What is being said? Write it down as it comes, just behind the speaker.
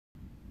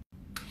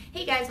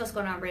Hey guys, what's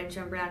going on? Brandon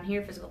Joan Brown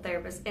here, physical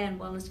therapist and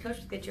wellness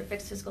coach. Get your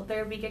fixed physical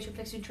therapy, get your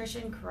fixed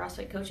nutrition,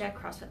 CrossFit coach at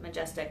CrossFit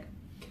Majestic.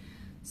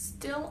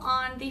 Still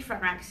on the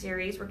front rack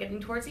series, we're getting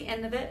towards the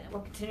end of it.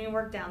 We're continuing to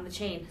work down the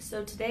chain.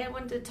 So today I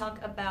wanted to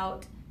talk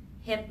about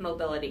hip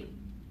mobility.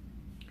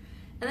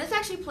 And this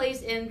actually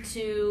plays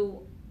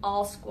into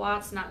all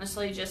squats, not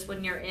necessarily just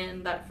when you're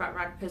in that front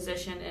rack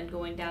position and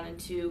going down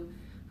into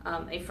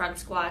a front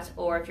squat,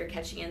 or if you're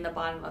catching in the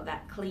bottom of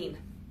that clean.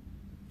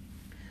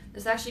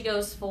 This actually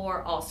goes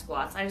for all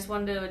squats. I just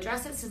wanted to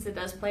address it since it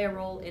does play a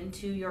role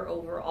into your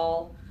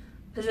overall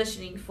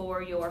positioning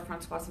for your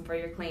front squats and for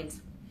your cleans.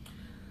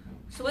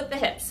 So with the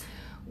hips,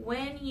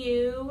 when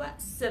you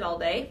sit all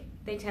day,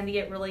 they tend to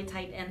get really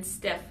tight and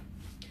stiff.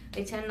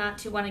 They tend not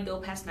to want to go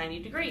past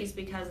 90 degrees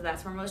because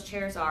that's where most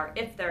chairs are,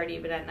 if they're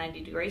even at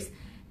 90 degrees.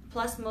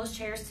 Plus, most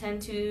chairs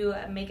tend to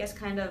make us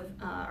kind of,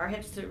 our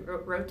hips to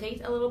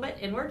rotate a little bit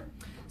inward.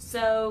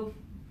 So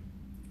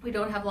we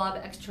don't have a lot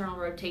of external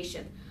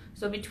rotation.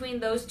 So between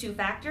those two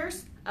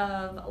factors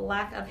of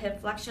lack of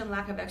hip flexion,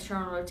 lack of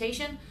external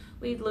rotation,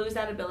 we lose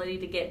that ability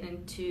to get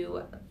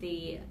into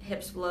the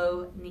hips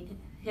below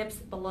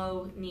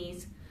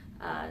knees,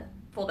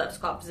 fold up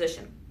squat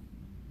position.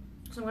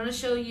 So I'm going to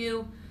show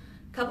you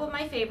a couple of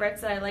my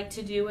favorites that I like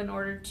to do in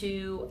order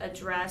to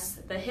address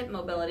the hip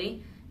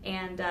mobility,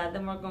 and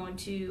then we're going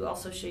to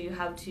also show you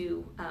how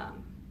to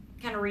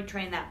kind of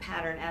retrain that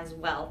pattern as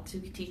well to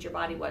teach your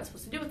body what it's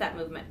supposed to do with that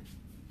movement.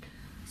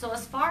 So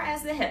as far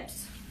as the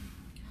hips,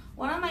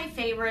 one of my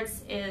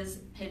favorites is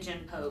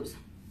pigeon pose.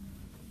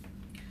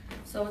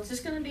 So it's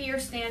just going to be your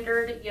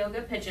standard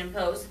yoga pigeon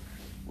pose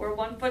where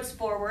one foot's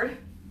forward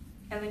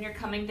and then you're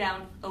coming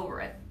down over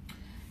it.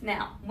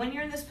 Now, when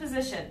you're in this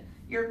position,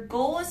 your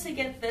goal is to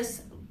get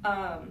this,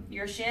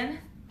 your shin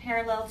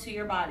parallel to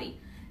your body.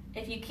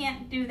 If you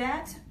can't do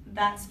that,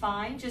 that's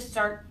fine. Just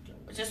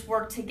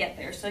work to get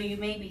there. So you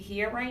may be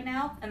here right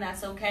now, and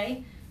that's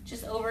okay.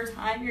 Just over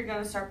time, you're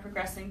going to start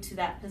progressing to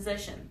that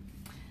position.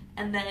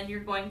 And then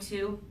you're going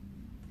to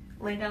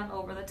lay down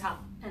over the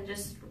top and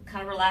just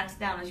kind of relax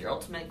down as your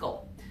ultimate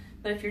goal.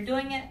 But if you're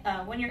doing it,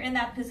 when you're in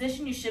that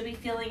position, you should be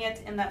feeling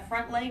it in that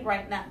front leg,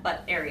 right in that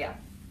butt area.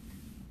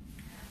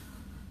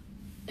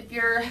 If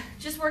you're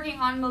just working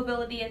on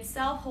mobility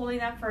itself, holding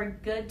that for a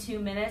good 2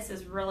 minutes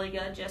is really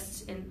good,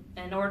 just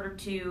in order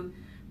to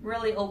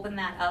really open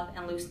that up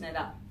and loosen it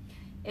up.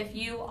 If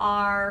you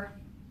are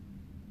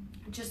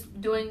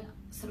just doing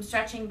some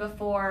stretching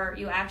before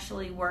you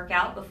actually work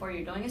out, before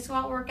you're doing a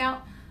squat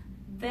workout,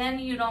 then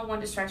you don't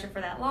want to stretch it for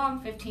that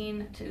long.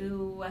 15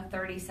 to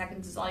 30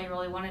 seconds is all you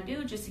really want to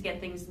do just to get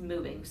things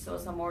moving. So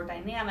it's a more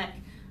dynamic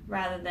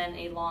rather than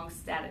a long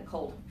static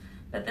hold.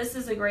 But this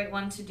is a great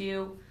one to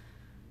do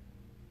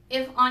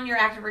if on your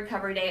active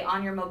recovery day,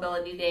 on your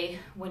mobility day,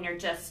 when you're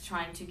just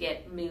trying to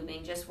get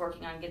moving, just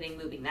working on getting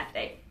moving that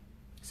day.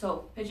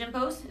 So pigeon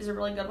pose is a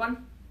really good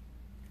one.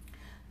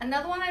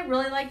 Another one I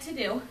really like to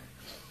do,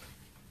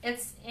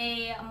 it's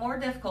a more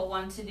difficult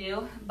one to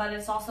do, but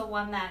it's also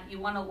one that you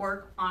want to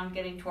work on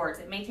getting towards.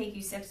 It may take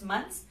you 6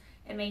 months,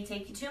 it may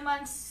take you 2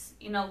 months,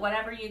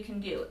 whatever you can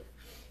do.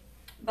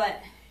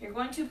 But you're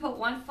going to put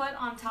one foot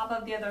on top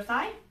of the other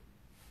thigh,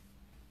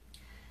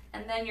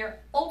 and then your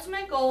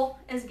ultimate goal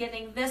is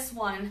getting this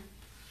one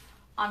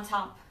on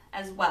top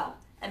as well,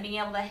 and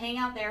being able to hang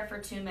out there for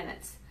 2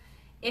 minutes.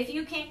 If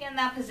you can't get in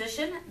that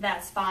position,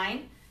 that's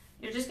fine.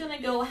 You're just going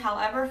to go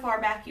however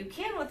far back you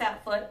can with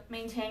that foot,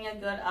 maintaining a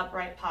good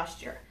upright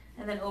posture.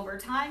 And then over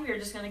time, you're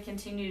just going to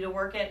continue to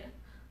work it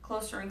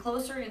closer and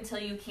closer until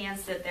you can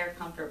sit there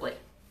comfortably.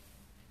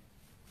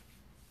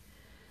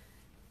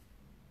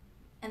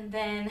 And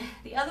then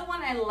the other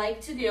one I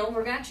like to do,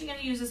 we're actually going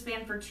to use this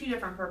band for two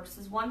different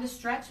purposes, one to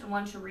stretch and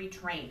one to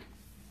retrain.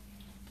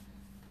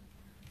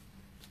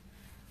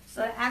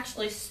 So to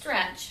actually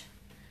stretch,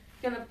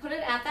 you're going to put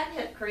it at that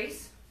hip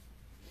crease.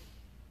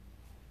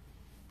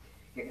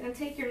 You're going to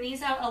take your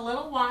knees out a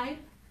little wide,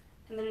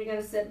 and then you're going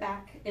to sit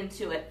back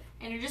into it.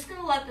 And you're just going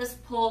to let this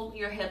pull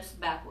your hips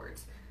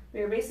backwards. But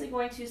you're basically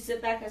going to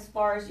sit back as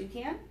far as you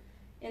can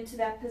into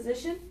that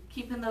position,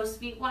 keeping those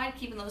feet wide,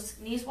 keeping those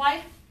knees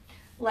wide,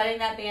 letting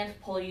that band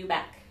pull you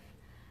back.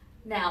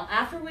 Now,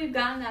 after we've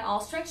gotten that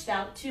all stretched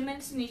out, 2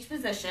 minutes in each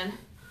position,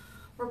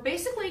 we're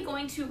basically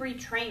going to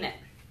retrain it.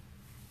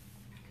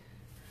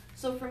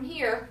 So from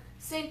here,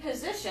 same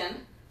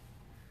position,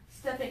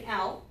 stepping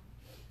out,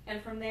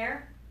 and from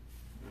there,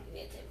 I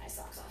need to take my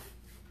socks off.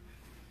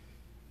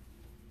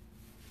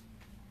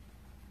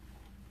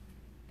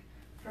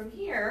 From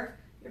here,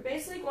 you're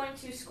basically going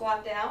to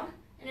squat down,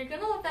 and you're going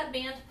to let that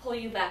band pull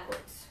you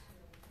backwards.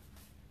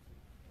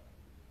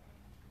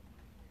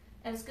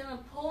 And it's going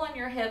to pull on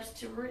your hips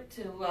to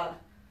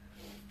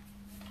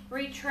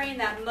retrain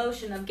that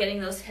motion of getting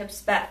those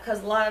hips back.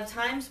 Because a lot of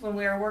times when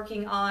we're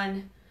working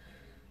on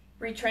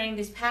retraining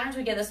these patterns,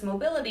 we get this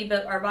mobility,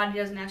 but our body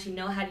doesn't actually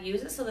know how to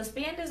use it. So this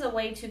band is a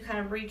way to kind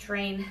of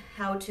retrain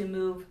how to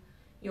move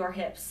your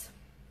hips.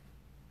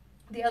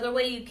 The other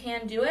way you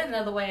can do it,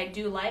 another way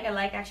I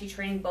like actually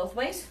training both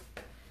ways,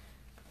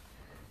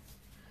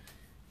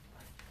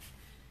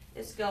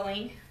 is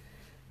going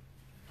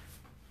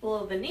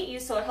below the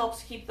knees, so it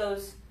helps keep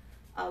those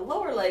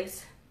lower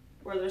legs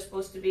where they're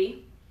supposed to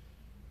be,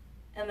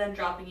 and then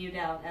dropping you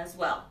down as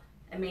well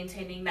and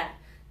maintaining that.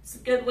 It's a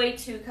good way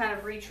to kind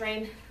of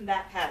retrain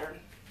that pattern.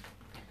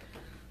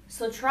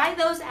 So try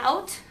those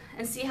out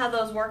and see how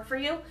those work for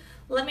you.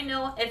 Let me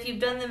know if you've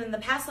done them in the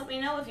past. Let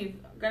me know if you're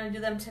going to do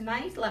them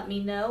tonight. Let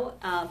me know.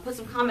 Put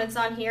some comments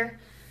on here.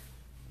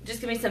 Just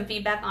give me some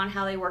feedback on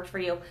how they worked for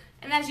you.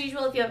 And as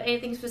usual, if you have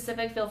anything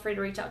specific, feel free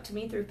to reach out to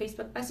me through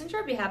Facebook Messenger.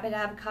 I'd be happy to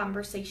have a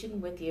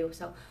conversation with you.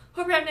 So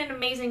hope you're having an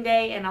amazing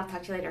day, and I'll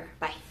talk to you later.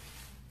 Bye.